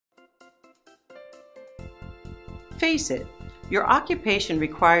face it, your occupation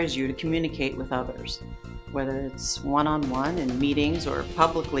requires you to communicate with others. Whether it's one-on-one in meetings or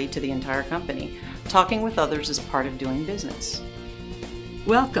publicly to the entire company, talking with others is part of doing business.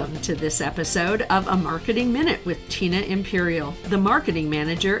 Welcome to this episode of A Marketing Minute with Tina Imperial, the marketing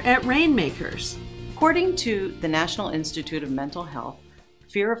manager at Rainmakers. According to the National Institute of Mental Health,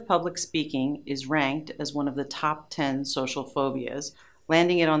 fear of public speaking is ranked as one of the top 10 social phobias,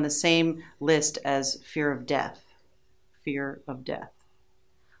 landing it on the same list as fear of death. Fear of death.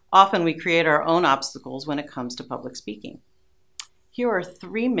 Often we create our own obstacles when it comes to public speaking. Here are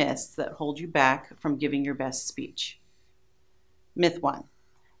 3 myths that hold you back from giving your best speech. Myth 1.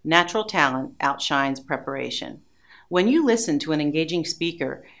 Natural talent outshines preparation. When you listen to an engaging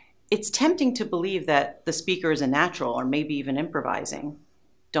speaker, it's tempting to believe that the speaker is a natural or maybe even improvising.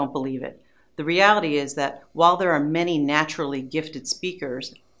 Don't believe it. The reality is that while there are many naturally gifted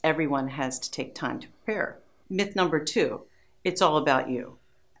speakers, everyone has to take time to prepare. Myth number 2. It's all about you.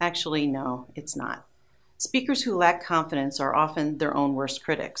 Actually, no, it's not. Speakers who lack confidence are often their own worst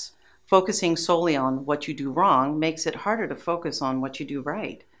critics. Focusing solely on what you do wrong makes it harder to focus on what you do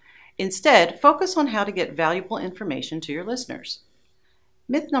right. Instead, focus on how to get valuable information to your listeners.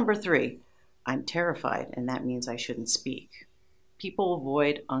 Myth number 3, I'm terrified and that means I shouldn't speak. People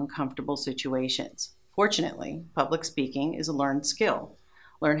avoid uncomfortable situations. Fortunately, public speaking is a learned skill.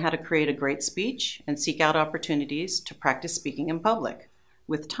 Learn how to create a great speech and seek out opportunities to practice speaking in public.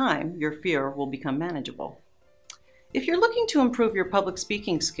 With time, your fear will become manageable. If you're looking to improve your public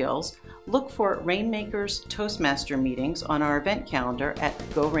speaking skills, look for Rainmakers Toastmaster meetings on our event calendar at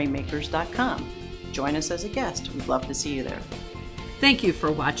gorainmakers.com. Join us as a guest. We'd love to see you there. Thank you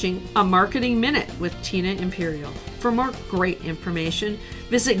for watching A Marketing Minute with Tina Imperial. For more great information,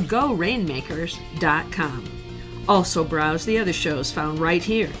 visit gorainmakers.com. Also browse the other shows found right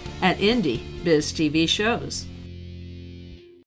here at Indie Biz TV Shows.